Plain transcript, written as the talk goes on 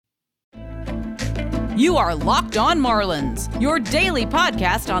You are Locked On Marlins, your daily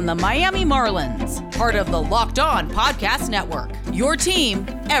podcast on the Miami Marlins. Part of the Locked On Podcast Network, your team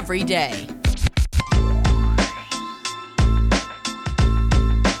every day.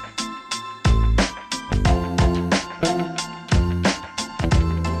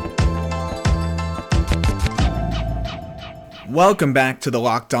 Welcome back to the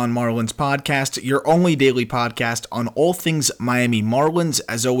Locked On Marlins podcast, your only daily podcast on all things Miami Marlins.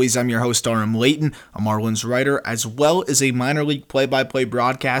 As always, I'm your host, RM Layton, a Marlins writer, as well as a minor league play-by-play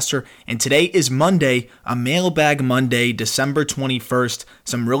broadcaster. And today is Monday, a Mailbag Monday, December 21st.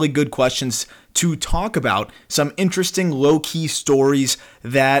 Some really good questions to talk about, some interesting low-key stories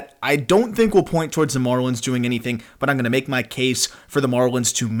that I don't think will point towards the Marlins doing anything, but I'm going to make my case for the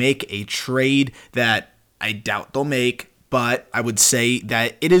Marlins to make a trade that I doubt they'll make. But I would say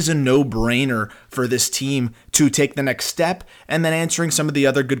that it is a no-brainer for this team to take the next step, and then answering some of the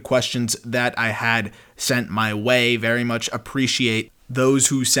other good questions that I had sent my way. Very much appreciate those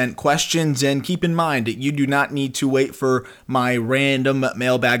who sent questions, and keep in mind that you do not need to wait for my random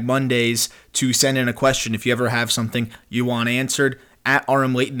Mailbag Mondays to send in a question. If you ever have something you want answered, at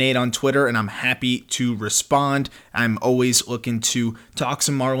RMLayton8 on Twitter, and I'm happy to respond. I'm always looking to talk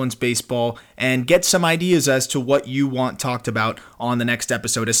some Marlins baseball and get some ideas as to what you want talked about on the next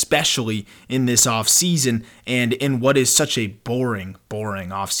episode, especially in this off-season and in what is such a boring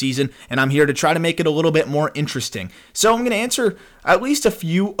off-season. And I'm here to try to make it a little bit more interesting. So I'm going to answer at least a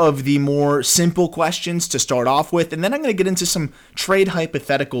few of the more simple questions to start off with, and then I'm going to get into some trade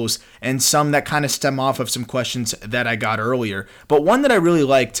hypotheticals and some that kind of stem off of some questions that I got earlier. But one that I really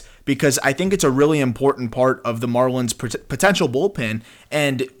liked, because I think it's a really important part of the Marlins' potential bullpen,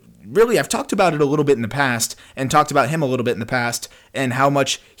 and really I've talked about it a little bit in the past, and talked about him a little bit in the past, and how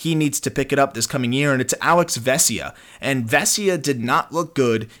much he needs to pick it up this coming year, and it's Alex Vesia. And Vesia did not look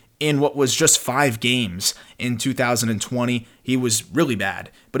good in what was just 5 games in 2020. He was really bad,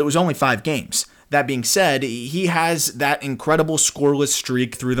 but it was only 5 games. That being said, he has that incredible scoreless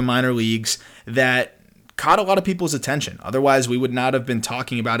streak through the minor leagues that caught a lot of people's attention. Otherwise, we would not have been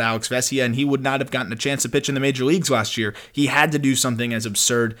talking about Alex Vesia, and he would not have gotten a chance to pitch in the major leagues last year. He had to do something as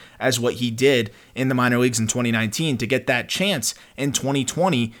absurd as what he did in the minor leagues in 2019 to get that chance in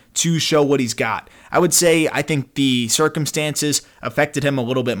 2020 to show what he's got. I would say I think the circumstances affected him a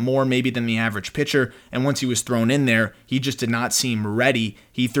little bit more maybe than the average pitcher, and once he was thrown in there, he just did not seem ready.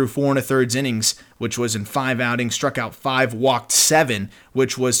 He threw 4 1/3 innings, which was in 5 outings, struck out 5, walked 7,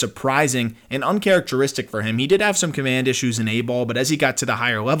 which was surprising and uncharacteristic for him. He did have some command issues in A-ball, but as he got to the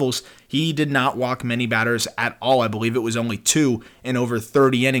higher levels, he did not walk many batters at all. I believe it was only 2 in over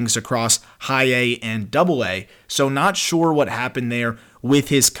 30 innings across high A and double A. So not sure what happened there with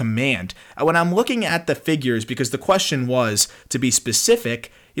his command. When I'm looking at the figures, because the question was, to be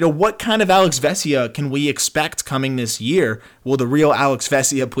specific, what kind of Alex Vesia can we expect coming this year? Will the real Alex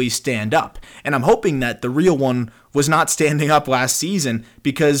Vesia please stand up? And I'm hoping that the real one was not standing up last season,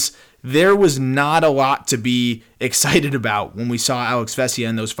 because there was not a lot to be excited about when we saw Alex Vesia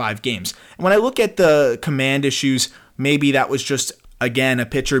in those 5 games. And when I look at the command issues, maybe that was just, again, a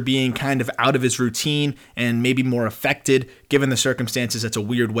pitcher being kind of out of his routine and maybe more affected given the circumstances. That's a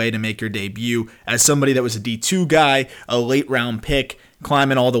weird way to make your debut as somebody that was a D2 guy, a late round pick,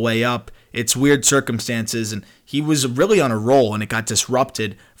 climbing all the way up. It's weird circumstances, and he was really on a roll, and it got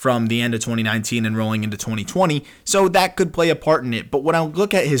disrupted from the end of 2019 and rolling into 2020, so that could play a part in it. But when I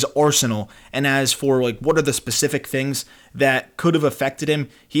look at his arsenal, and as for what are the specific things that could have affected him,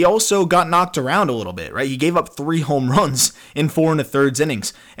 he also got knocked around a little bit, right? He gave up 3 home runs in 4 1/3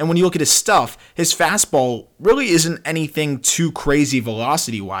 innings, and when you look at his stuff, his fastball really isn't anything too crazy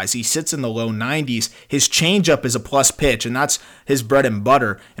velocity-wise. He sits in the low 90s. His changeup is a plus pitch, and that's his bread and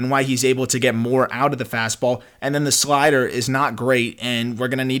butter, and why he's able to get more out of the fastball. And then the slider is not great, and we're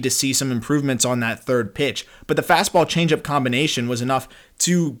going to need to see some improvements on that third pitch. But the fastball changeup combination was enough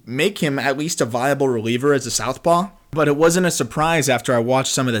to make him at least a viable reliever as a southpaw. But it wasn't a surprise after I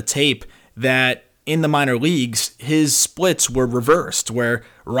watched some of the tape that in the minor leagues, his splits were reversed, where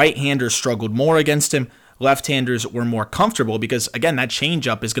right-handers struggled more against him, left-handers were more comfortable, because, again, that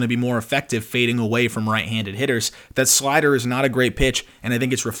changeup is going to be more effective fading away from right-handed hitters. That slider is not a great pitch, and I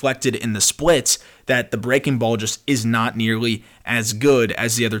think it's reflected in the splits that the breaking ball just is not nearly as good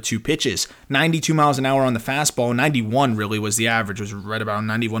as the other 2 pitches. 92 miles an hour on the fastball, 91 really was the average, was right about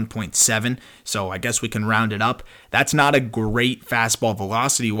 91.7, so I guess we can round it up. That's not a great fastball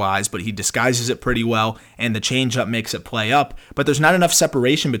velocity-wise, but he disguises it pretty well, and the changeup makes it play up, but there's not enough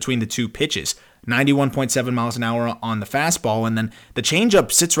separation between the 2 pitches. 91.7 miles an hour on the fastball, and then the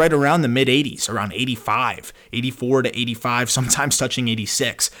changeup sits right around the mid-80s, around 85, 84 to 85, sometimes touching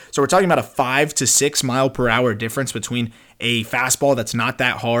 86. So we're talking about a 5 to 6 mile per hour difference between a fastball that's not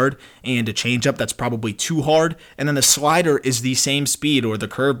that hard and a changeup that's probably too hard. And then the slider is the same speed, or the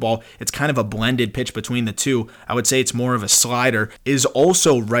curveball. It's kind of a blended pitch between the two. I would say it's more of a slider, is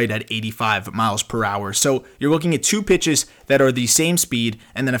also right at 85 miles per hour. So you're looking at two pitches that are the same speed,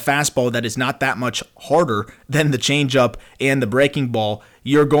 and then a fastball that is not that much harder than the changeup and the breaking ball.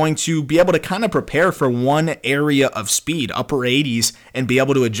 You're going to be able to kind of prepare for one area of speed, upper 80s, and be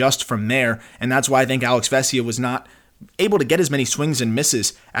able to adjust from there. And that's why I think Alex Vesia was not able to get as many swings and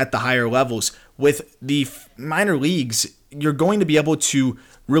misses at the higher levels. With the minor leagues, you're going to be able to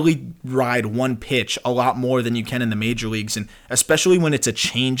really ride one pitch a lot more than you can in the major leagues, and especially when it's a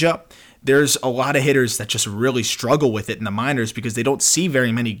changeup. There's a lot of hitters that just really struggle with it in the minors because they don't see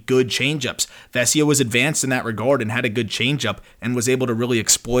very many good changeups. Vesia was advanced in that regard and had a good changeup and was able to really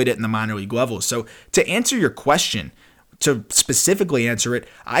exploit it in the minor league level. So to answer your question, to specifically answer it,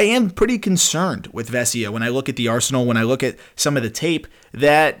 I am pretty concerned with Vesia when I look at the arsenal, when I look at some of the tape,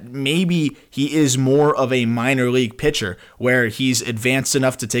 that maybe he is more of a minor league pitcher where he's advanced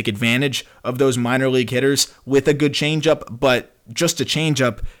enough to take advantage of those minor league hitters with a good changeup, but just a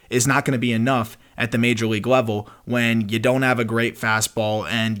changeup is not going to be enough at the major league level when you don't have a great fastball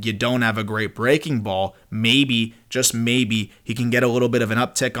and you don't have a great breaking ball. Maybe, just maybe, he can get a little bit of an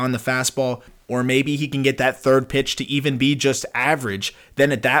uptick on the fastball, or maybe he can get that third pitch to even be just average.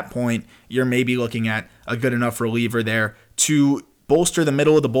 Then at that point, you're maybe looking at a good enough reliever there to bolster the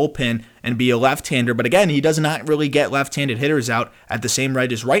middle of the bullpen and be a left-hander. But again, he does not really get left-handed hitters out at the same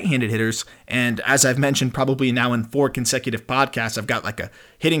rate as right-handed hitters. And as I've mentioned probably now in 4 consecutive podcasts, I've got like a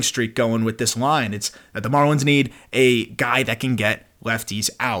hitting streak going with this line. It's that the Marlins need a guy that can get lefties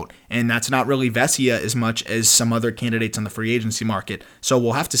out. And that's not really Vesia as much as some other candidates on the free agency market. So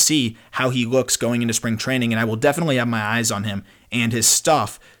we'll have to see how he looks going into spring training. And I will definitely have my eyes on him and his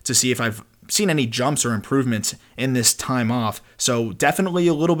stuff to see if I've seen any jumps or improvements in this time off. So definitely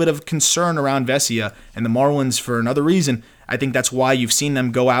a little bit of concern around Vesia and the Marlins for another reason. I think that's why you've seen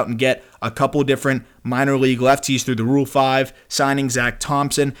them go out and get a couple different minor league lefties through the Rule 5, signing Zach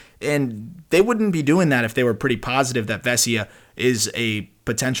Thompson. And they wouldn't be doing that if they were pretty positive that Vesia is a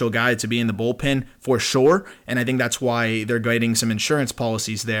potential guy to be in the bullpen for sure. And I think that's why they're getting some insurance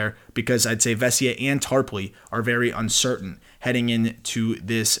policies there, because I'd say Vesia and Tarpley are very uncertain heading into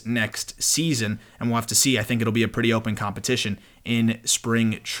this next season. And we'll have to see. I think it'll be a pretty open competition in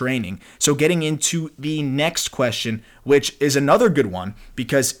spring training. So getting into the next question, which is another good one,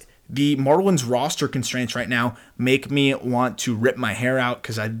 because the Marlins roster constraints right now make me want to rip my hair out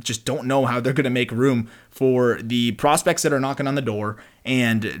because I just don't know how they're going to make room for the prospects that are knocking on the door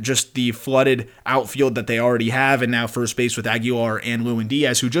and just the flooded outfield that they already have, and now first base with Aguilar and Lewin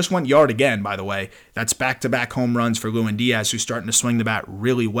Diaz, who just went yard again, by the way. That's back-to-back home runs for Lewin Diaz, who's starting to swing the bat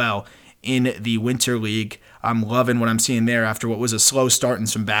really well in the Winter League. I'm loving what I'm seeing there after what was a slow start and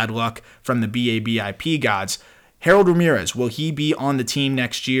some bad luck from the BABIP gods. Harold Ramirez, will he be on the team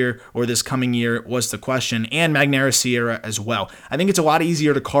next year or this coming year was the question, and Magneuris Sierra as well. I think it's a lot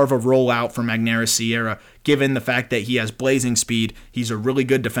easier to carve a role out for Magneuris Sierra given the fact that he has blazing speed. He's a really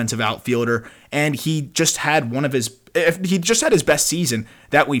good defensive outfielder, and he just had his best season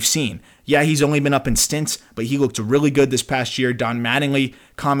that we've seen. Yeah, he's only been up in stints, but he looked really good this past year. Don Mattingly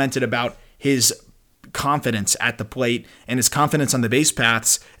commented about his confidence at the plate and his confidence on the base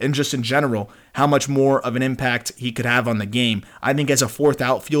paths and just in general how much more of an impact he could have on the game. I think as a fourth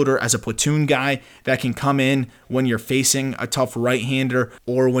outfielder, as a platoon guy that can come in when you're facing a tough right-hander,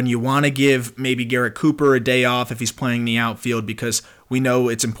 or when you want to give maybe Garrett Cooper a day off if he's playing the outfield, because we know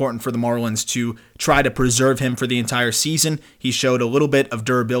it's important for the Marlins to try to preserve him for the entire season. He showed a little bit of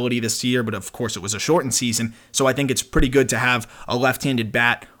durability this year, but of course it was a shortened season, so I think it's pretty good to have a left-handed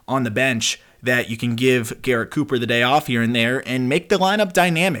bat on the bench that you can give Garrett Cooper the day off here and there and make the lineup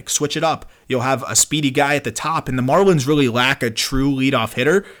dynamic, switch it up. You'll have a speedy guy at the top, and the Marlins really lack a true leadoff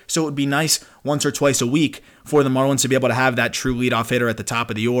hitter, so it would be nice once or twice a week for the Marlins to be able to have that true leadoff hitter at the top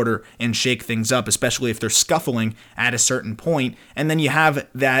of the order and shake things up, especially if they're scuffling at a certain point. And then you have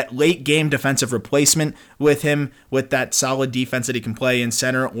that late game defensive replacement with him, with that solid defense that he can play in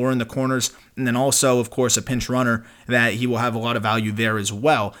center or in the corners. And then also, of course, a pinch runner that he will have a lot of value there as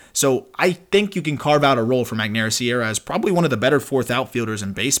well. So I think you can carve out a role for Magneuris Sierra as probably one of the better fourth outfielders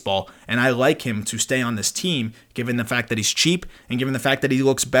in baseball. And I like him to stay on this team, given the fact that he's cheap and given the fact that he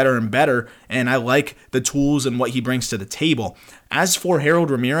looks better and better. And I like the tools and what he brings to the table. As for Harold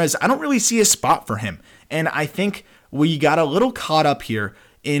Ramirez, I don't really see a spot for him. And I think we got a little caught up here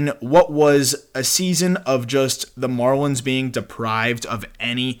in what was a season of just the Marlins being deprived of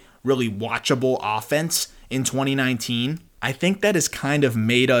any really watchable offense in 2019, I think that has kind of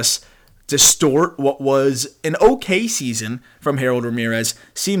made us distort what was an okay season from Harold Ramirez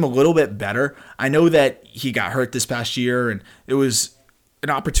seem a little bit better. I know that he got hurt this past year, and it was an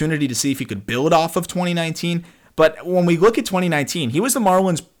opportunity to see if he could build off of 2019. But when we look at 2019, he was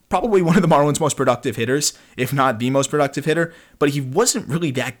probably one of the Marlins' most productive hitters, if not the most productive hitter, but he wasn't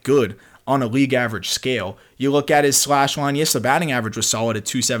really that good on a league average scale. You look at his slash line, yes, the batting average was solid at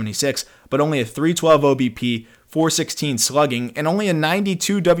 276, but only a 312 OBP, 416 slugging, and only a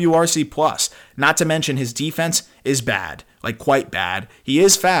 92 WRC plus. Not to mention his defense is bad, like quite bad. He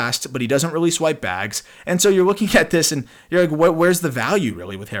is fast, but he doesn't really swipe bags. And so you're looking at this and you're like, where's the value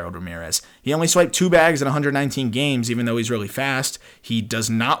really with Harold Ramirez? He only swiped 2 bags in 119 games, even though he's really fast. He does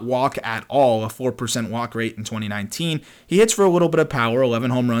not walk at all, a 4% walk rate in 2019. He hits for a little bit of power,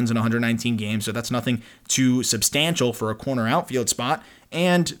 11 home runs in 119 games, so that's nothing too substantial for a corner outfield spot.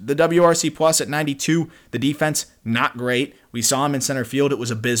 And the WRC plus at 92, the defense, not great. We saw him in center field. It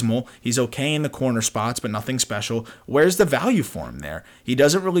was abysmal. He's okay in the corner spots, but nothing special. Where's the value for him there? He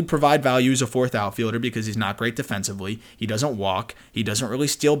doesn't really provide value as a fourth outfielder because he's not great defensively. He doesn't walk. He doesn't really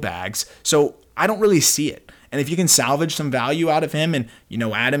steal bags. So I don't really see it. And if you can salvage some value out of him and,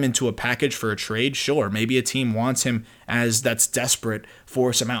 add him into a package for a trade, sure, maybe a team wants him as that's desperate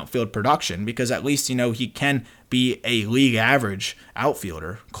for some outfield production because at least, he can be a league average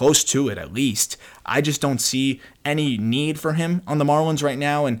outfielder, close to it at least. I just don't see any need for him on the Marlins right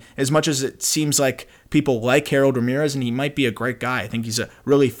now. And as much as it seems like people like Harold Ramirez, and he might be a great guy, I think he's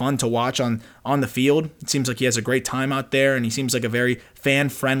really fun to watch on the field. It seems like he has a great time out there, and he seems like a very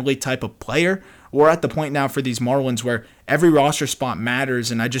fan-friendly type of player. We're at the point now for these Marlins where every roster spot matters,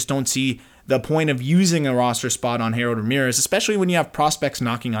 and I just don't see the point of using a roster spot on Harold Ramirez, especially when you have prospects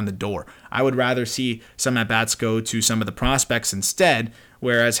knocking on the door. I would rather see some at-bats go to some of the prospects instead,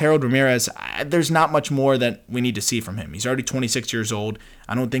 whereas Harold Ramirez, there's not much more that we need to see from him. He's already 26 years old.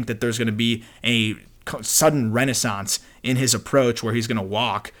 I don't think that there's going to be a sudden renaissance in his approach where he's going to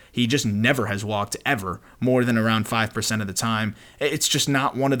walk. He just never has walked ever, more than around 5% of the time. It's just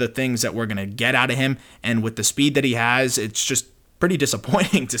not one of the things that we're going to get out of him, and with the speed that he has, it's just pretty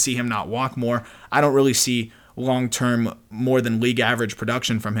disappointing to see him not walk more. I don't really see long-term more than league average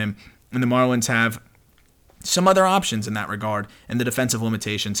production from him, and the Marlins have some other options in that regard, and the defensive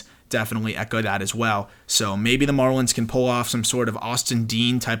limitations definitely echo that as well. So maybe the Marlins can pull off some sort of Austin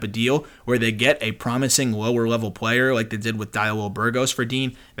Dean type of deal where they get a promising lower level player like they did with Diallo Burgos for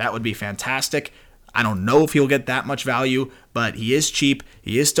Dean. That would be fantastic. I don't know if he'll get that much value, but he is cheap,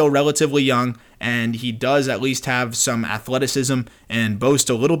 he is still relatively young, and he does at least have some athleticism and boast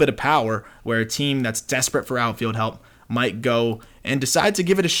a little bit of power where a team that's desperate for outfield help might go and decide to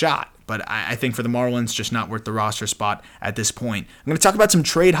give it a shot. But I think for the Marlins, just not worth the roster spot at this point. I'm going to talk about some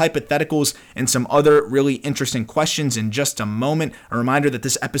trade hypotheticals and some other really interesting questions in just a moment. A reminder that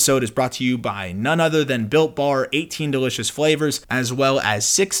this episode is brought to you by none other than Built Bar, 18 delicious flavors, as well as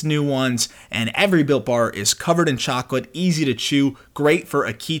 6 new ones. And every Built Bar is covered in chocolate, easy to chew, great for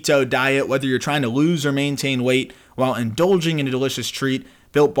a keto diet, whether you're trying to lose or maintain weight while indulging in a delicious treat.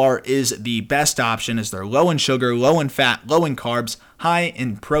 Built Bar is the best option as they're low in sugar, low in fat, low in carbs, high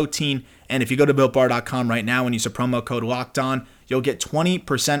in protein. And if you go to BuiltBar.com right now and use a promo code LOCKEDON, you'll get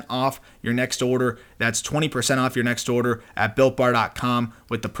 20% off your next order. That's 20% off your next order at BuiltBar.com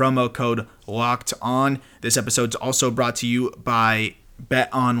with the promo code LOCKEDON. This episode's also brought to you by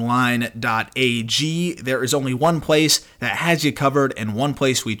betonline.ag. There is only one place that has you covered and one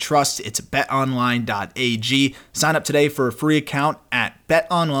place we trust. It's betonline.ag. Sign up today for a free account at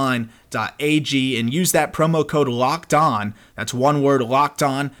betonline.ag and use that promo code LOCKEDON. That's one word,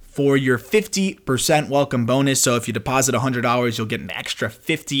 LOCKEDON, for your 50% welcome bonus. So if you deposit $100, you'll get an extra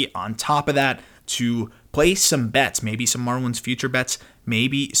 $50 on top of that to place some bets, maybe some Marlins future bets,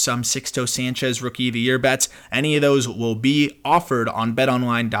 maybe some Sixto Sanchez Rookie of the Year bets. Any of those will be offered on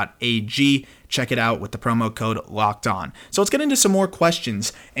betonline.ag. Check it out with the promo code LOCKEDON. So let's get into some more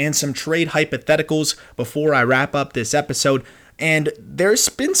questions and some trade hypotheticals before I wrap up this episode. And there's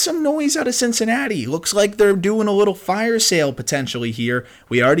been some noise out of Cincinnati. Looks like they're doing a little fire sale potentially here.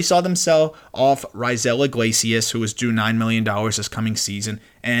 We already saw them sell off Raisel Iglesias, who was due $9 million this coming season,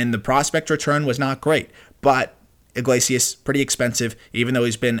 and the prospect return was not great. But Iglesias, pretty expensive, even though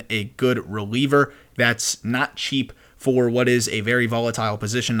he's been a good reliever. That's not cheap for what is a very volatile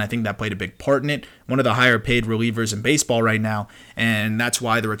position. I think that played a big part in it. One of the higher paid relievers in baseball right now, and that's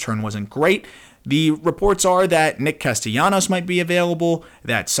why the return wasn't great. The reports are that Nick Castellanos might be available,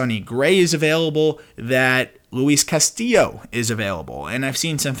 that Sonny Gray is available, that Luis Castillo is available. And I've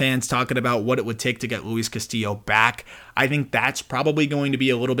seen some fans talking about what it would take to get Luis Castillo back. I think that's probably going to be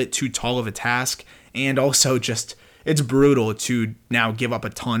a little bit too tall of a task. And also just, it's brutal to now give up a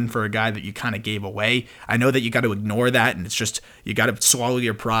ton for a guy that you kind of gave away. I know that you got to ignore that, and it's just, you got to swallow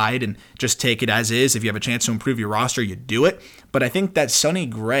your pride and just take it as is. If you have a chance to improve your roster, you do it. But I think that Sonny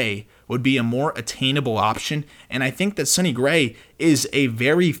Gray would be a more attainable option, and I think that Sonny Gray is a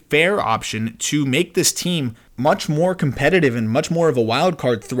very fair option to make this team much more competitive and much more of a wild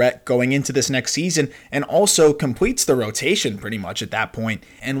card threat going into this next season, and also completes the rotation pretty much at that point.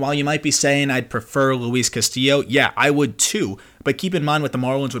 And while you might be saying I'd prefer Luis Castillo, yeah, I would too. But keep in mind what the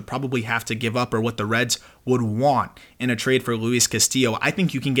Marlins would probably have to give up, or what the Reds would want in a trade for Luis Castillo. I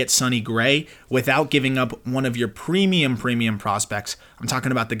think you can get Sonny Gray without giving up one of your premium prospects. I'm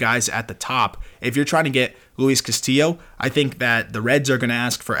talking about the guys at the top. If you're trying to get Luis Castillo, I think that the Reds are going to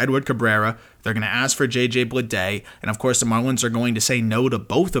ask for Edward Cabrera. They're going to ask for J.J. Bleday. And of course, the Marlins are going to say no to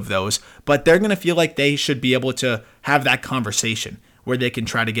both of those. But they're going to feel like they should be able to have that conversation where they can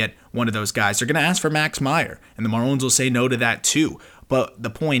try to get one of those guys. They're going to ask for Max Meyer, and the Marlins will say no to that too. But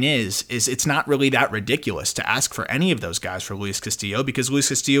the point is it's not really that ridiculous to ask for any of those guys for Luis Castillo, because Luis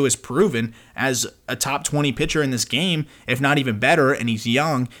Castillo is proven as a top 20 pitcher in this game, if not even better, and he's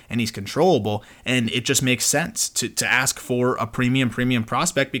young and he's controllable, and it just makes sense to ask for a premium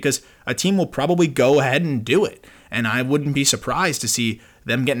prospect, because a team will probably go ahead and do it. And I wouldn't be surprised to see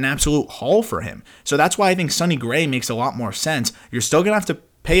them get an absolute haul for him. So that's why I think Sonny Gray makes a lot more sense. You're still going to have to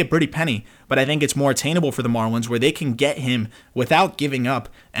pay a pretty penny, but I think it's more attainable for the Marlins, where they can get him without giving up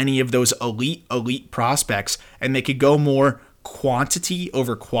any of those elite prospects, and they could go more quantity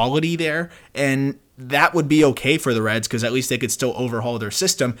over quality there, and that would be okay for the Reds, because at least they could still overhaul their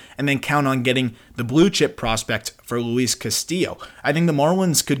system and then count on getting the blue chip prospect for Luis Castillo. I think the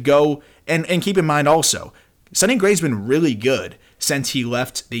Marlins could go, and keep in mind also, Sonny Gray's been really good since he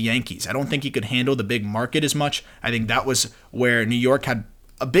left the Yankees. I don't think he could handle the big market as much. I think that was where New York had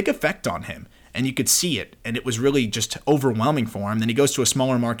a big effect on him, and you could see it, and it was really just overwhelming for him. Then he goes to a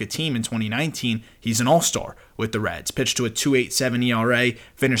smaller market team in 2019. He's an all-star with the Reds, pitched to a 2.87 ERA,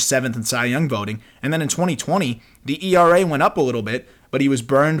 finished 7th in Cy Young voting, and then in 2020, the ERA went up a little bit, but he was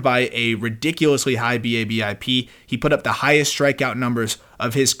burned by a ridiculously high BABIP. He put up the highest strikeout numbers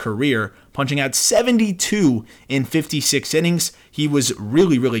of his career, punching out 72 in 56 innings. He was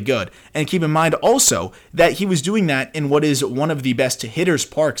really good. And keep in mind also that he was doing that in what is one of the best hitters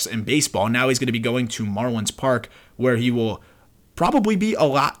parks in baseball. Now he's going to be going to Marlins Park, where he will probably be a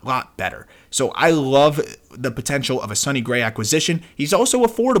lot better. So I love the potential of a Sonny Gray acquisition. He's also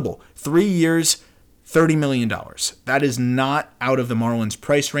affordable. 3 years, $30 million. That is not out of the Marlins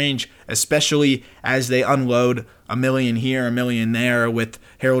price range, especially as they unload $1 million here, $1 million there with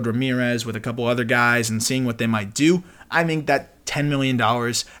Harold Ramirez, with a couple other guys, and seeing what they might do. I think that $10 million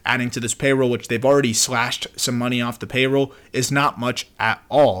adding to this payroll, which they've already slashed some money off the payroll, is not much at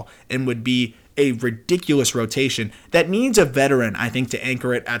all, and would be a ridiculous rotation that needs a veteran, I think, to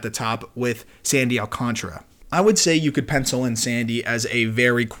anchor it at the top with Sandy Alcantara. I would say you could pencil in Sandy as a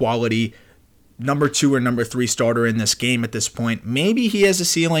very quality number 2 or number 3 starter in this game at this point. Maybe he has a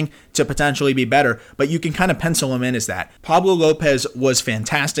ceiling to potentially be better, but you can kind of pencil him in as that. Pablo Lopez was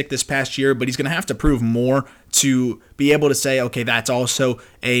fantastic this past year, but he's going to have to prove more to be able to say, okay, that's also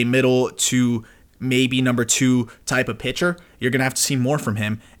a middle to maybe number 2 type of pitcher. You're going to have to see more from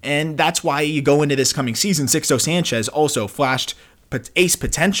him, and that's why you go into this coming season. Sixto Sanchez also flashed ace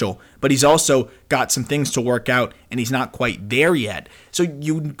potential, but he's also got some things to work out, and he's not quite there yet. So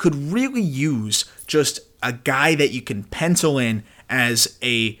you could really use just a guy that you can pencil in as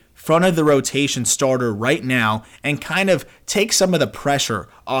a front of the rotation starter right now, and kind of take some of the pressure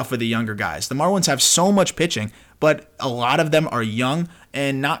off of the younger guys. The Marlins have so much pitching, but a lot of them are young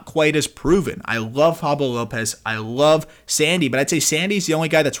and not quite as proven. I love Pablo Lopez. I love Sandy, but I'd say Sandy's the only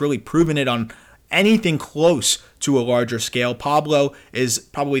guy that's really proven it on anything close to a larger scale. Pablo is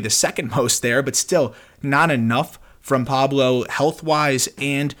probably the second most there, but still not enough from Pablo health-wise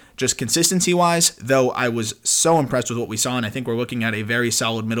and just consistency-wise, though I was so impressed with what we saw, and I think we're looking at a very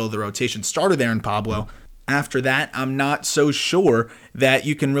solid middle-of-the-rotation starter there in Pablo. After that, I'm not so sure that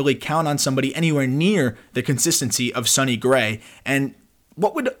you can really count on somebody anywhere near the consistency of Sonny Gray. And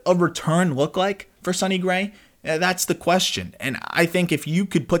what would a return look like for Sonny Gray? That's the question. And I think if you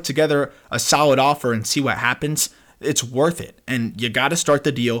could put together a solid offer and see what happens, it's worth it. And you got to start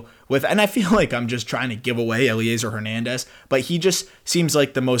the deal with, and I feel like I'm just trying to give away Eliezer Hernandez, but he just seems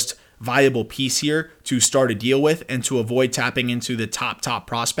like the most viable piece here to start a deal with and to avoid tapping into the top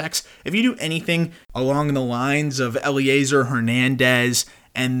prospects. If you do anything along the lines of Eliezer Hernandez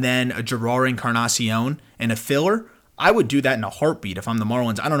and then a Gerard Encarnacion and a filler, I would do that in a heartbeat if I'm the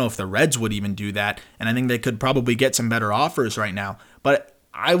Marlins. I don't know if the Reds would even do that, and I think they could probably get some better offers right now. But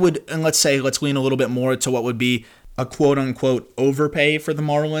I would, and let's lean a little bit more to what would be a quote-unquote overpay for the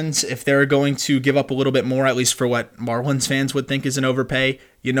Marlins if they're going to give up a little bit more, at least for what Marlins fans would think is an overpay.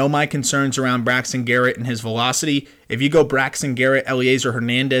 You know my concerns around Braxton Garrett and his velocity. If you go Braxton Garrett, Elieser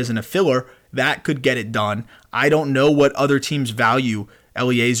Hernandez, and a filler, that could get it done. I don't know what other teams value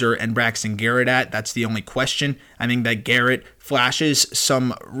Elieser and Braxton Garrett at. That's the only question. I think that Garrett flashes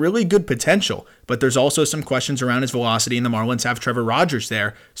some really good potential, but there's also some questions around his velocity, and the Marlins have Trevor Rogers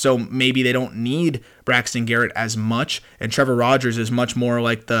there, so maybe they don't need Braxton Garrett as much, and Trevor Rogers is much more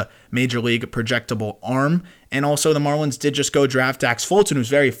like the major league projectable arm. And also the Marlins did just go draft Dax Fulton, who's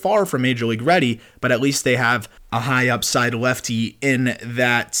very far from major league ready, but at least they have a high upside lefty in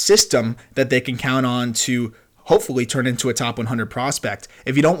that system that they can count on to hopefully turn into a top 100 prospect.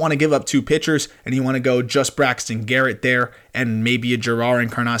 If you don't want to give up two pitchers and you want to go just Braxton Garrett there and maybe a Gerard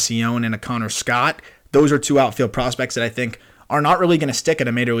Encarnacion and a Connor Scott, those are two outfield prospects that I think are not really going to stick at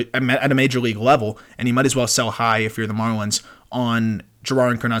a major league level, and you might as well sell high if you're the Marlins on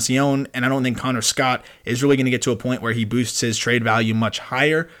Gerard Encarnacion, and I don't think Connor Scott is really going to get to a point where he boosts his trade value much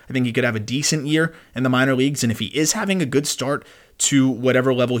higher. I think he could have a decent year in the minor leagues, and if he is having a good start to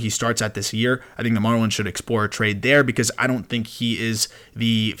whatever level he starts at this year, I think the Marlins should explore a trade there because I don't think he is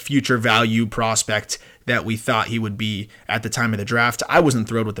the future value prospect that we thought he would be at the time of the draft. I wasn't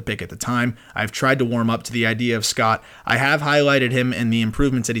thrilled with the pick at the time. I've tried to warm up to the idea of Scott. I have highlighted him and the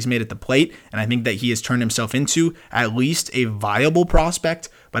improvements that he's made at the plate, and I think that he has turned himself into at least a viable prospect,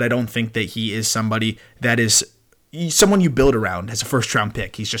 but I don't think that he is somebody that is someone you build around as a first-round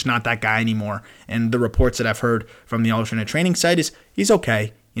pick. He's just not that guy anymore, and the reports that I've heard from the alternate training site is he's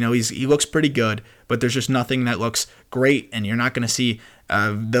okay. You know, he looks pretty good, but there's just nothing that looks great, and you're not going to see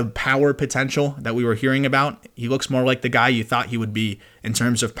the power potential that we were hearing about. He looks more like the guy you thought he would be in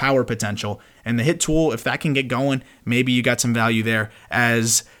terms of power potential. And the hit tool, if that can get going, maybe you got some value there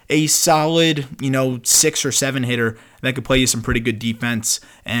as a solid, 6 or 7 hitter that could play you some pretty good defense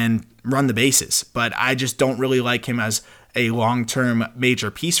and run the bases. But I just don't really like him as a long-term major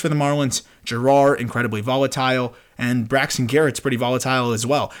piece for the Marlins. Gerard, incredibly volatile, and Braxton Garrett's pretty volatile as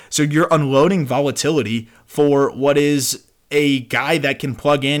well. So you're unloading volatility for what is a guy that can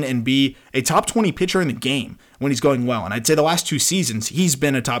plug in and be a top 20 pitcher in the game when he's going well. And I'd say the last 2 seasons, he's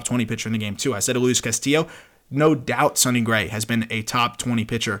been a top 20 pitcher in the game too. I said Luis Castillo. No doubt Sonny Gray has been a top 20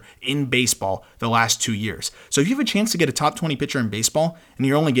 pitcher in baseball the last 2 years. So if you have a chance to get a top 20 pitcher in baseball and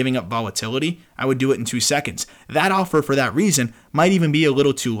you're only giving up volatility, I would do it in 2 seconds. That offer for that reason might even be a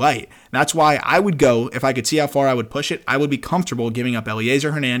little too light. That's why I would go, if I could see how far I would push it, I would be comfortable giving up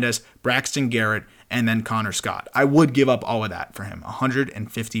Elieser Hernandez, Braxton Garrett, and then Connor Scott. I would give up all of that for him,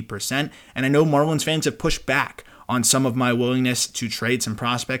 150%. And I know Marlins fans have pushed back on some of my willingness to trade some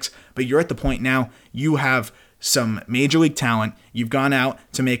prospects, but you're at the point now, you have some major league talent. You've gone out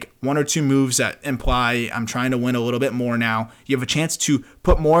to make 1 or 2 moves that imply I'm trying to win a little bit more now. You have a chance to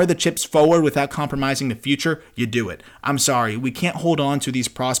put more of the chips forward without compromising the future. You do it. I'm sorry. We can't hold on to these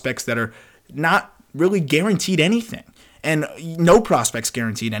prospects that are not really guaranteed anything. And no prospects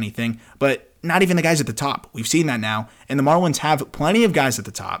guaranteed anything, but not even the guys at the top. We've seen that now. And the Marlins have plenty of guys at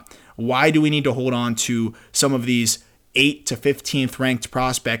the top. Why do we need to hold on to some of these 8th to 15th ranked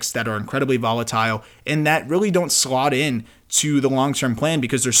prospects that are incredibly volatile and that really don't slot in to the long-term plan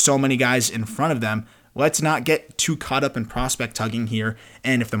because there's so many guys in front of them? Let's not get too caught up in prospect tugging here.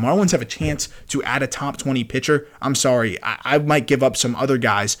 And if the Marlins have a chance to add a top 20 pitcher, I'm sorry, I might give up some other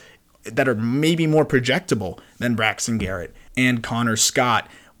guys that are maybe more projectable than Braxton Garrett and Connor Scott.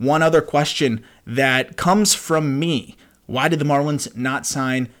 One other question that comes from me: why did the Marlins not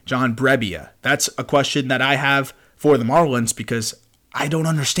sign John Brebbia? That's a question that I have for the Marlins because I don't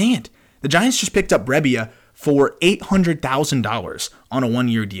understand. The Giants just picked up Brebbia for $800,000 on a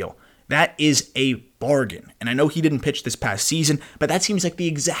 1-year deal. That is a bargain. And I know he didn't pitch this past season, but that seems like the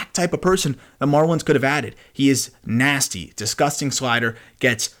exact type of person the Marlins could have added. He is nasty, disgusting slider,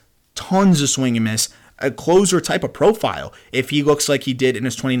 gets tons of swing and miss, a closer type of profile if he looks like he did in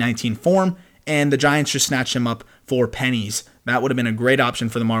his 2019 form, and the Giants just snatched him up for pennies. That would have been a great option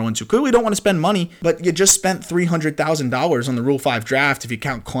for the Marlins, who clearly don't want to spend money, but you just spent $300,000 on the Rule 5 draft if you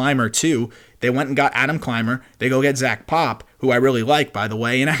count Clymer too. They went and got Adam Clymer. They go get Zach Pop, who I really like, by the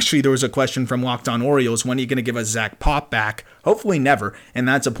way. And actually, there was a question from Locked On Orioles: when are you going to give us Zach Pop back? Hopefully never. And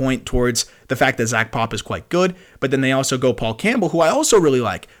that's a point towards the fact that Zach Pop is quite good. But then they also go Paul Campbell, who I also really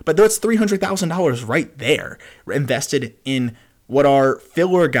like. But that's $300,000 right there invested in what are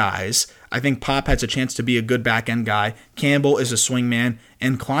filler guys. I think Pop has a chance to be a good back-end guy. Campbell is a swingman,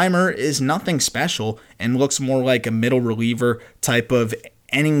 and Clymer is nothing special and looks more like a middle reliever type of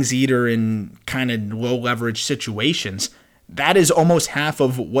innings eater in kind of low-leverage situations. That is almost half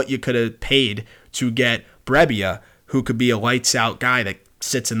of what you could have paid to get Brebbia, who could be a lights-out guy that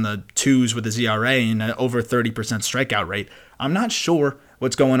sits in the twos with his ERA and an over 30% strikeout rate. I'm not sure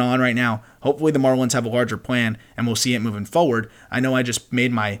what's going on right now. Hopefully the Marlins have a larger plan and we'll see it moving forward. I know I just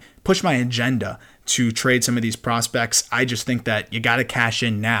pushed my agenda to trade some of these prospects. I just think that you got to cash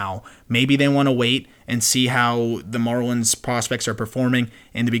in now. Maybe they want to wait and see how the Marlins prospects are performing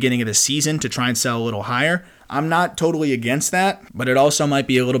in the beginning of the season to try and sell a little higher. I'm not totally against that, but it also might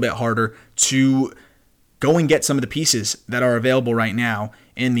be a little bit harder to go and get some of the pieces that are available right now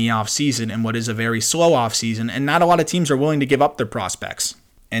in the offseason and what is a very slow offseason, and not a lot of teams are willing to give up their prospects.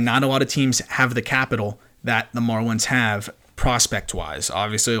 And not a lot of teams have the capital that the Marlins have prospect-wise.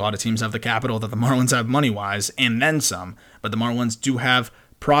 Obviously, a lot of teams have the capital that the Marlins have money-wise, and then some. But the Marlins do have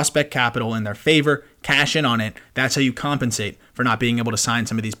prospect capital in their favor. Cash in on it. That's how you compensate for not being able to sign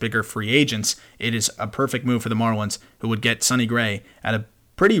some of these bigger free agents. It is a perfect move for the Marlins, who would get Sonny Gray at a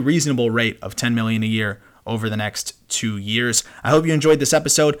pretty reasonable rate of $10 million a year over the next 2 years. I hope you enjoyed this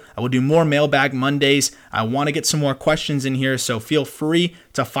episode. I will do more Mailbag Mondays. I want to get some more questions in here, so feel free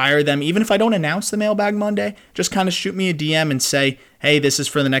to fire them. Even if I don't announce the Mailbag Monday, just kind of shoot me a DM and say, hey, this is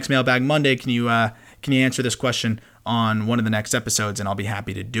for the next Mailbag Monday. Can you answer this question on one of the next episodes? And I'll be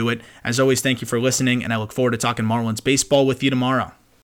happy to do it. As always, thank you for listening, and I look forward to talking Marlins baseball with you tomorrow.